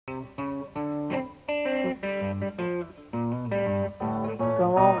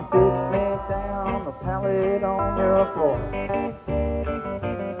pallet on your floor.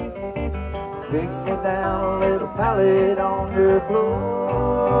 Fix me down a little pallet on your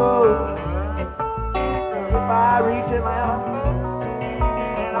floor. If I reach Atlanta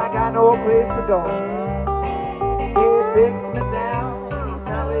and I got no place to go, yeah, fix me down a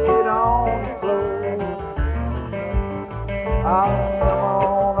pallet on your floor. Oh, come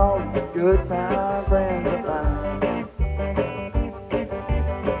on, all you good time friends of mine.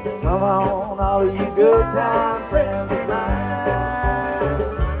 Come on, all of you good time friends of mine.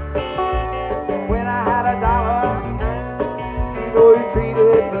 When I had $1, you know you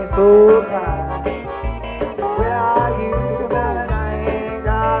treated me so kind. Where are you now that I ain't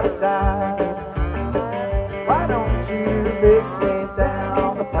got a dime? Why don't you fix me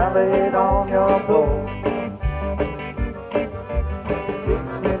down the pallet on your floor?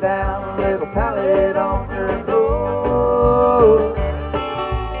 Fix me down a little pallet on your floor.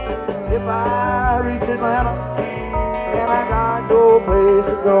 If I reach Atlanta and I got no place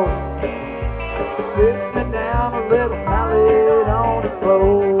to go, fix me down a little pallet on the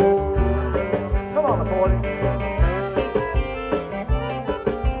floor. Come on, accordion.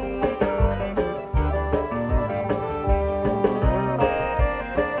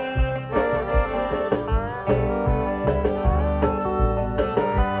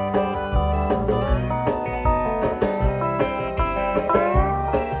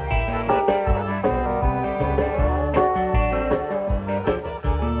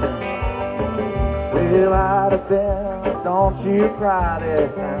 Well, out of bed, don't you cry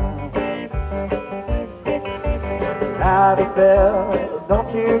this time. Out of bed,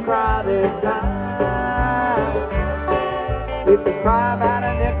 don't you cry this time. If you cry about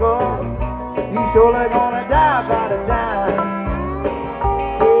a nickel, you surely gonna die about a dime.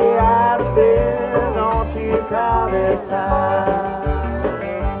 Yeah, out of bed, don't you cry this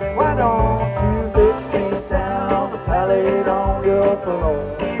time. Why don't you fix me down the pallet on your floor?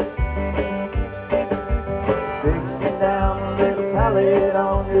 Fix me down a little pallet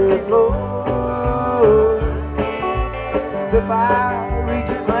on your floor. 'Cause if I reach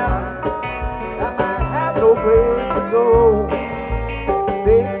Atlanta, I might have no place to go.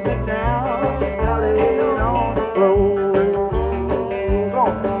 Fix me down a pallet on the floor. Go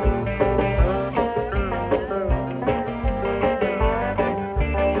on.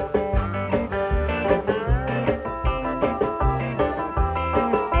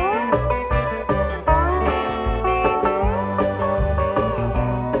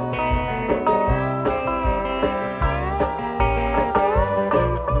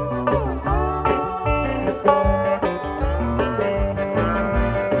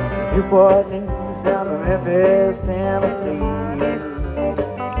 Newport News down to Memphis, Tennessee.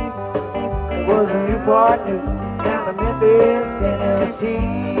 It was a Newport News down to Memphis, Tennessee.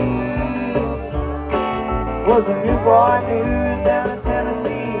 It was a Newport News down to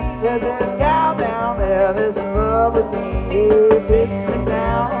Tennessee. There's this gal down there that's in love with me. Yeah, fix me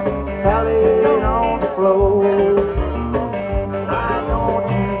down, pallet on the floor. Why don't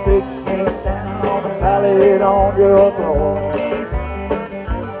you fix me down, the pallet on your floor?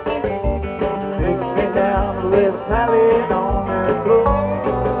 Fix me down a little pallet on your floor.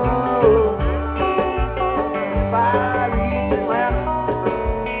 If I reach Atlanta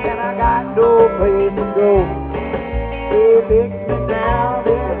and I got no place to go, yeah, fix me down a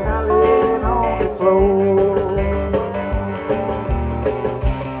pallet on the floor.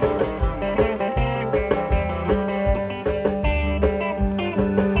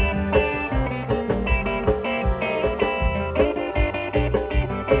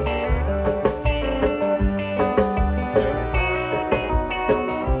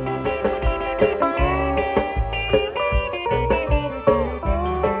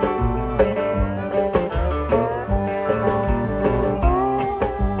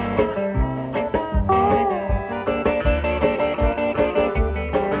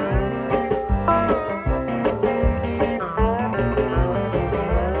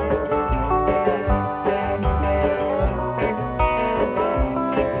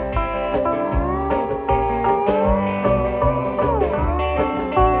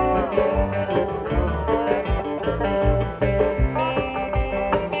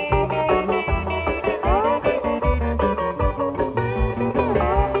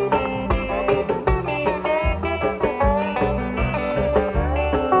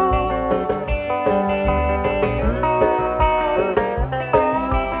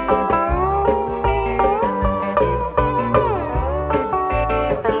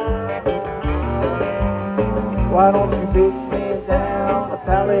 Why don't you fix me down a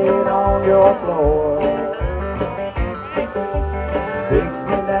pallet on your floor? Fix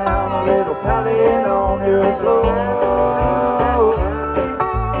me down a little pallet on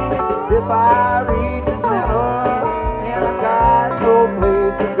if I reach Atlanta and I got no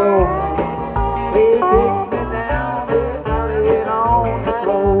place to go, they fix me down, they Pallet on the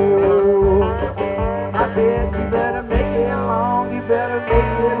floor. I said, you better make it long, you better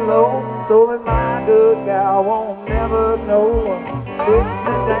make it low, so that my good gal won't never know. Fix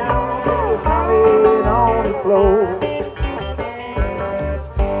me down, they Pallet on the floor.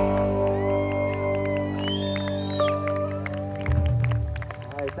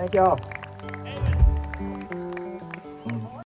 All right, thank y'all.